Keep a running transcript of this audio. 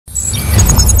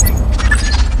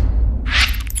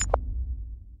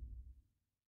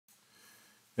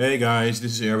Hey guys,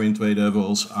 this is Erwin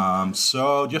Tweedevils.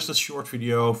 So just a short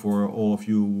video for all of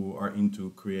you who are into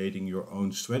creating your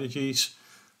own strategies,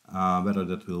 whether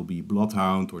that will be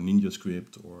Bloodhound or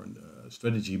NinjaScript or a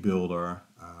strategy builder.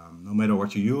 No matter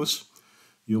what you use,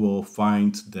 you will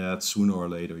find that sooner or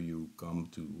later you come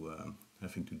to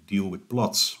having to deal with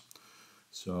plots.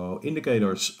 So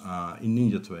indicators in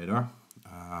NinjaTrader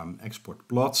export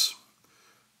plots,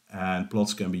 and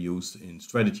plots can be used in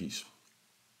strategies.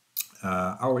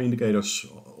 Our indicators,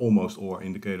 almost all our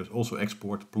indicators, also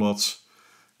export plots,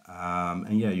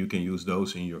 and yeah, you can use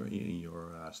those in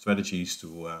your strategies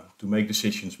to make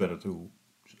decisions whether to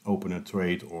open a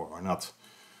trade or not.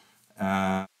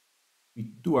 We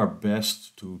do our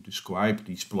best to describe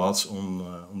these plots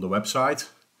on the website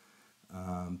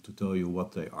to tell you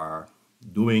what they are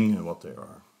doing and what they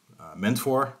are meant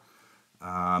for.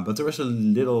 But there is a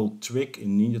little trick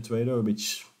in NinjaTrader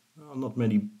which not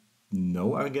many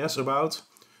know, I guess, about,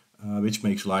 which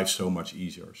makes life so much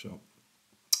easier. So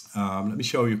let me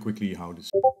show you quickly how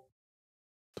this.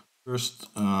 First,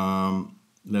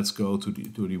 let's go to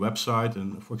the website,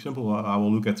 and for example, I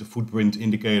will look at the footprint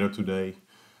indicator today,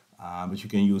 but you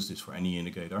can use this for any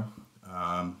indicator.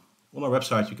 On our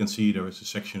website, you can see there is a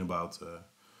section about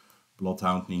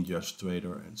Bloodhound,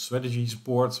 NinjaTrader, and strategy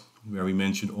support, where we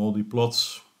mention all the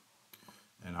plots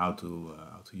and how to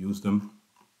use them.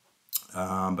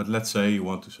 But let's say you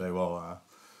want to say, well, I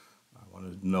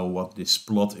want to know what this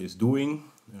plot is doing,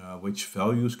 which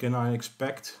values can I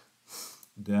expect?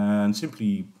 Then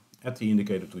simply add the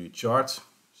indicator to your chart.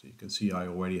 So you can see I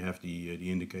already have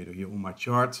the indicator here on my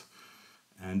chart.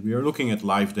 And we are looking at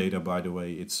live data, by the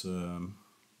way. It's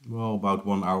well, about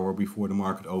 1 hour before the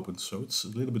market opens, so it's a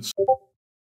little bit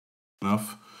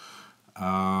enough.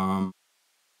 Let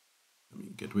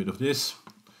me get rid of this.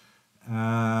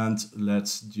 And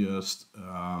let's just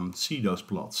see those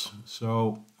plots.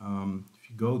 So if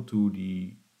you go to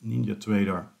the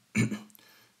NinjaTrader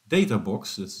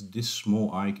databox, that's this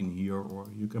small icon here, or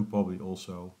you can probably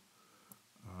also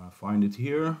find it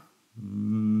here.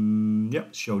 Yeah,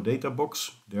 show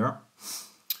databox there.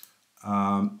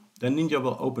 Then Ninja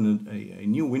will open a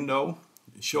new window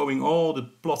showing all the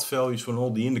plot values from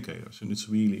all the indicators, and it's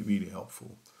really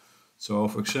helpful. So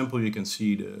for example, you can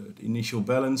see the initial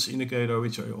balance indicator,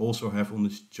 which I also have on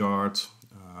this chart,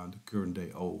 the current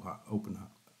day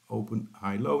open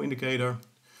high low indicator,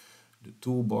 the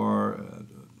toolbar,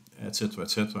 etc.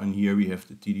 And here we have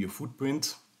the TDO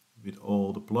footprint with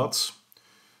all the plots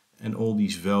and all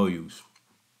these values.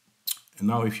 And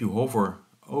now if you hover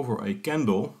over a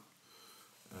candle,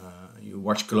 you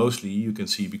watch closely, you can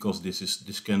see, because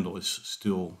this candle is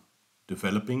still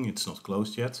developing, it's not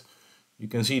closed yet. You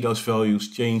can see those values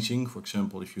changing. For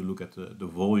example, if you look at the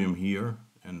volume here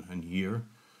and here,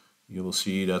 you will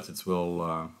see that it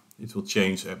will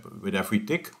change with every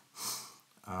tick.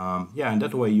 Yeah, and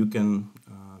that way you can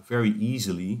very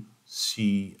easily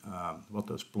see what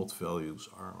those plot values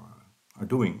are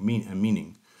doing and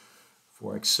meaning.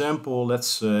 For example, let's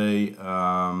say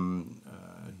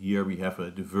here we have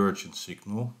a divergence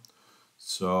signal.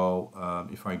 So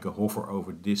if I go hover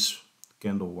over this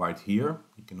candle right here,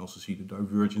 you can also see the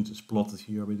divergence is plotted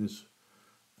here with this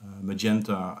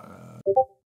magenta.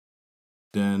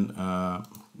 Then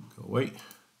go away.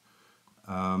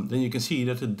 Then you can see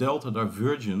that the delta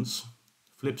divergence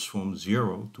flips from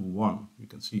 0 to 1. You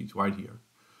can see it right here.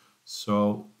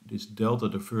 So this delta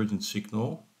divergence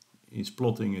signal is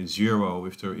plotting a 0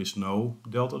 if there is no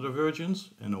delta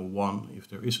divergence, and a 1 if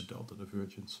there is a delta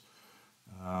divergence.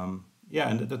 Yeah,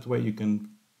 and that way you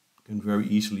can very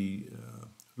easily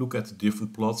look at the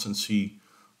different plots and see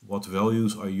what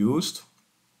values are used,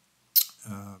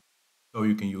 so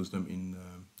you can use them in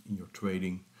your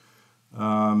trading.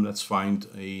 Let's find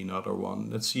another one.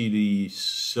 Let's see the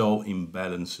sell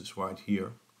imbalances right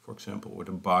here, for example, or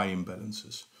the buy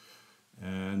imbalances.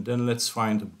 And then let's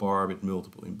find a bar with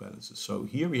multiple imbalances. So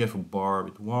here we have a bar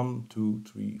with 1, 2,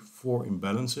 3, 4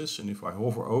 imbalances, and if I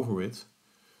hover over it,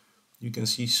 you can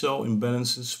see sell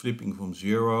imbalances flipping from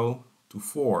 0 to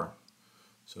 4.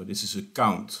 So this is a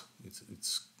count.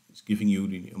 It's giving you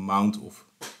the amount of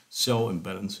sell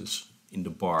imbalances in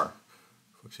the bar.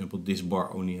 For example, this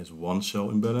bar only has 1 sell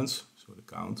imbalance, so the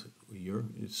count here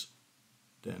is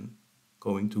then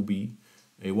going to be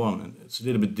a 1. And it's a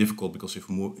little bit difficult because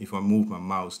if I move my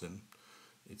mouse, then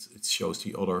it shows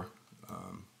the other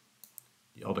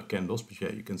candles. But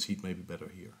yeah, you can see it maybe better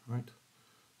here, right?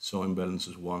 Sell imbalance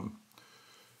is 1.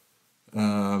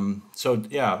 So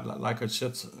yeah, like I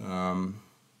said,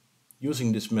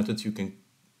 using this method you can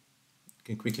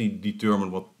quickly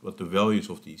determine what the values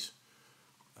of these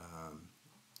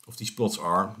of these plots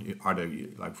are. Are they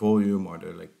like volume, are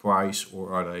they like price,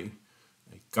 or are they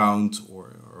a count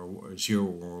or 0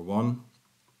 or 1?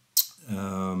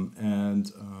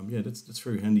 Yeah, that's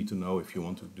very handy to know if you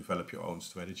want to develop your own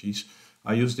strategies.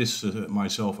 I use this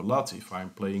myself a lot if I'm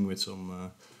playing with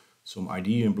some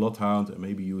ID in Bloodhound and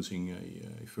maybe using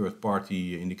a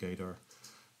third-party indicator.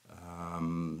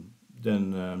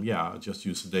 Yeah, I just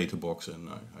use the databox and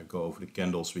I go over the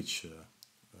candles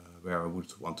where I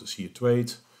would want to see a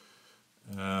trade.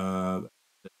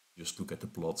 Just look at the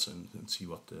plots and see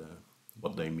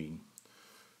what they mean.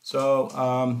 So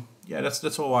yeah,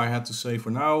 that's all I had to say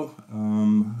for now.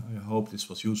 I hope this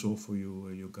was useful for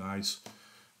you guys,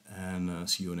 and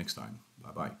see you next time.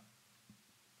 Bye bye.